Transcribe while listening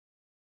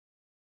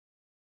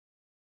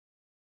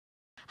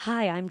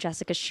Hi, I'm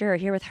Jessica Schur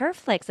here with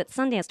herFlix at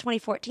Sundance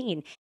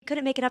 2014.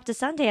 Couldn't make it up to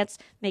Sundance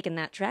making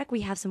that trek.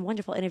 We have some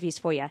wonderful interviews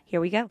for you.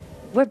 Here we go.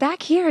 We're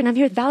back here, and I'm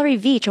here with Valerie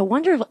Veatch, a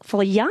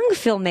wonderful young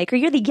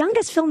filmmaker. You're the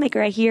youngest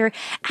filmmaker I hear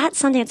at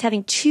Sundance,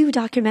 having 2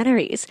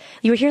 documentaries.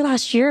 You were here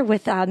last year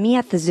with Me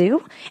at the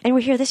Zoo, and we're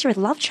here this year with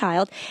Love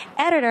Child.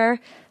 Editor,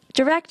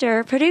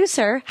 director,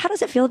 producer. How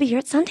does it feel to be here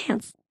at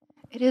Sundance?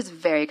 It is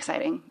very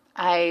exciting.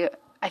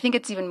 I think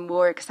it's even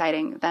more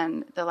exciting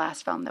than the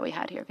last film that we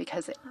had here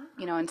because,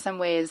 in some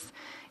ways,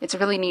 it's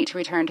really neat to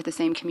return to the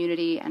same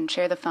community and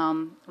share the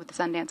film with the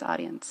Sundance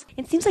audience.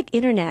 It seems like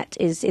internet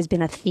has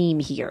been a theme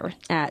here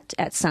at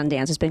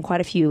Sundance. There's been quite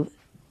a few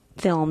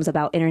films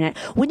about internet.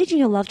 When did you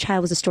know Love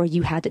Child was a story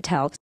you had to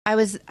tell? I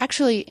was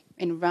actually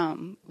in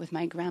Rome with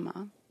my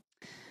grandma,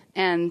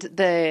 and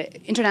the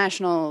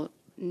international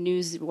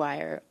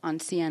newswire on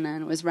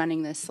CNN was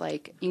running this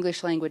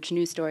English language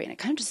news story, and it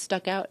kind of just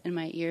stuck out in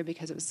my ear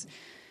because it was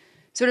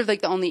sort of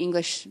like the only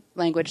English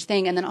language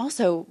thing. And then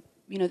also,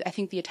 I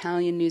think the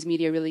Italian news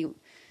media really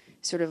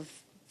sort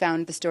of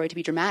found the story to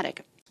be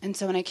dramatic. And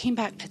so when I came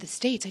back to the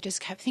States, I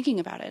just kept thinking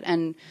about it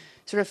and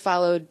sort of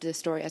followed the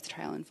story as the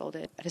trial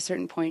unfolded. At a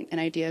certain point, an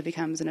idea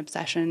becomes an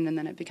obsession, and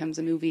then it becomes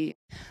a movie.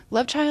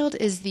 Love Child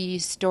is the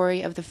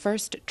story of the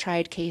first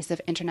tried case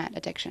of internet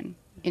addiction.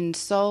 In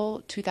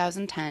Seoul,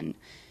 2010,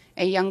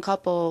 a young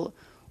couple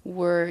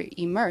were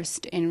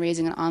immersed in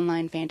raising an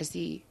online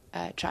fantasy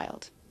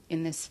child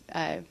in this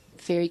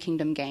fairy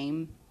kingdom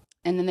game.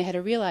 And then they had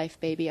a real-life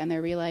baby, and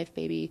their real-life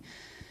baby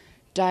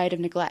died of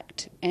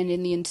neglect. And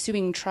in the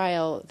ensuing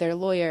trial, their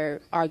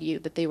lawyer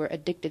argued that they were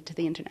addicted to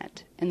the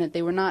internet and that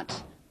they were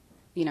not,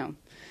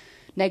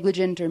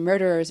 negligent or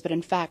murderers, but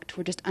in fact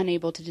were just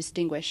unable to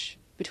distinguish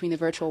between the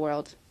virtual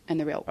world and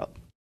the real world.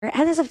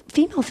 And as a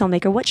female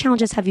filmmaker, what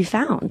challenges have you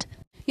found?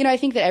 I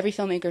think that every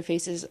filmmaker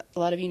faces a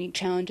lot of unique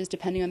challenges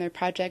depending on their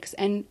projects.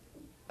 And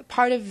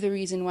part of the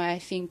reason why I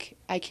think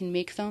I can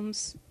make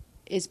films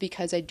is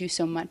because I do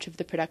so much of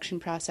the production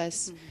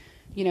process.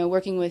 Mm-hmm.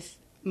 Working with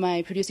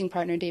my producing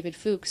partner, David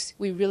Fuchs,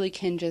 we really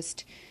can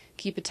just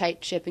keep a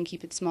tight ship and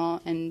keep it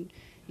small and,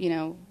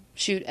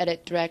 shoot,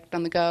 edit, direct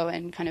on the go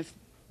and kind of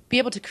be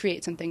able to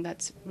create something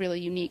that's really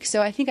unique.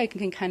 So I think I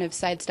can kind of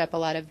sidestep a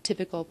lot of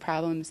typical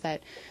problems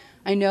that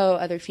I know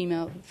other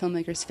female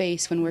filmmakers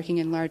face when working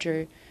in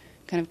larger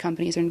kind of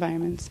companies or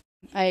environments.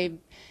 I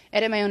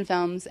edit my own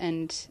films,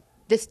 and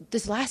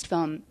this last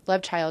film,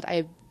 Love Child,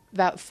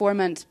 about 4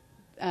 months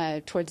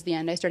towards the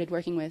end, I started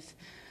working with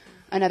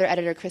another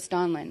editor, Chris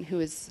Donlin, who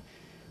is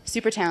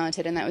super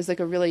talented, and that was a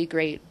really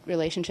great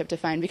relationship to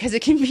find because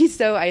it can be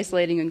so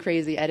isolating and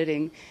crazy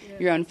editing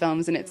your own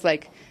films, and it's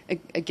like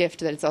a gift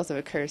that it's also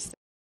a curse.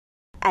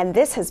 And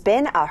this has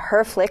been a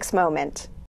herFlix moment.